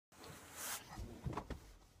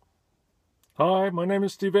Hi, my name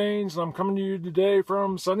is Steve Aynes, and I'm coming to you today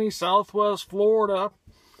from sunny Southwest Florida.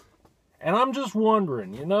 And I'm just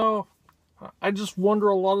wondering, I just wonder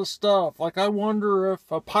a lot of stuff. Like, I wonder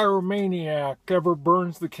if a pyromaniac ever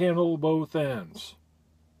burns the candle at both ends.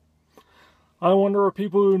 I wonder if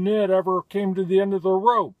people who knit ever came to the end of the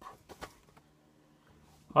rope.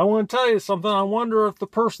 I want to tell you something. I wonder if the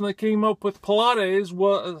person that came up with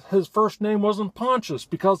Pilates, his first name wasn't Pontius,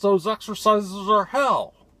 because those exercises are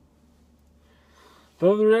hell.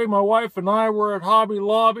 The other day, my wife and I were at Hobby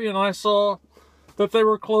Lobby, and I saw that they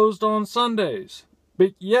were closed on Sundays.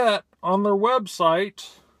 But yet, on their website,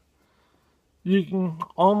 you can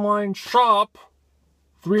online shop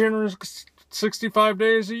 365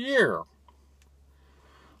 days a year.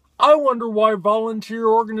 I wonder why volunteer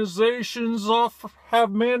organizations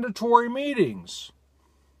have mandatory meetings.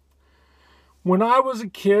 When I was a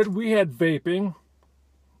kid, we had vaping.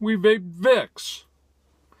 We vaped Vicks.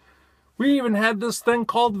 We even had this thing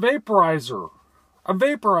called vaporizer. A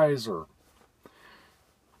vaporizer.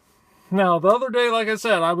 Now, the other day, like I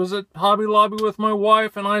said, I was at Hobby Lobby with my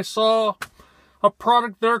wife, and I saw a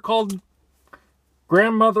product there called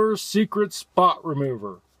Grandmother's Secret Spot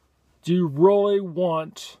Remover. Do you really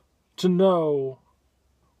want to know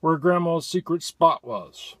where Grandma's secret spot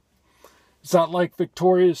was? Is that like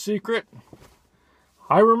Victoria's Secret?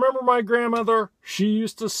 I remember my grandmother, she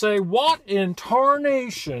used to say, "What in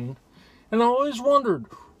tarnation?" And I always wondered,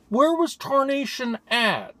 where was tarnation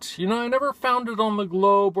at? I never found it on the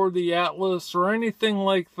globe or the atlas or anything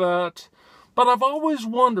like that. But I've always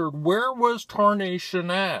wondered, where was tarnation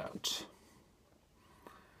at?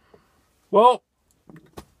 Well,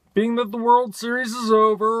 being that the World Series is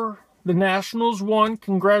over, the Nationals won.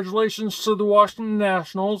 Congratulations to the Washington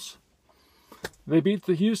Nationals. They beat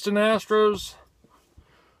the Houston Astros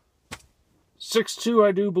 6-2,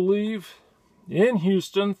 I do believe, in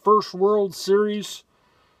Houston. First World Series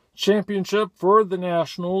championship for the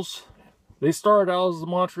Nationals. They started out as the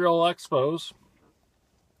Montreal Expos.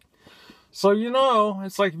 So,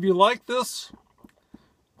 it's like, if you like this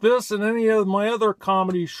and any of my other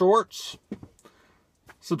comedy shorts,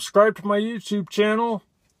 subscribe to my YouTube channel,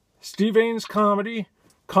 Steve Aynes Comedy.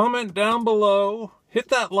 Comment down below. Hit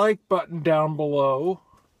that like button down below.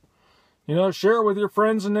 Share it with your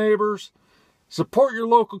friends and neighbors. Support your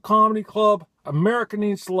local comedy club. America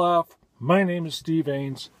needs to laugh. My name is Steve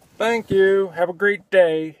Aynes. Thank you. Have a great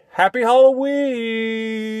day. Happy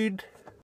Halloween!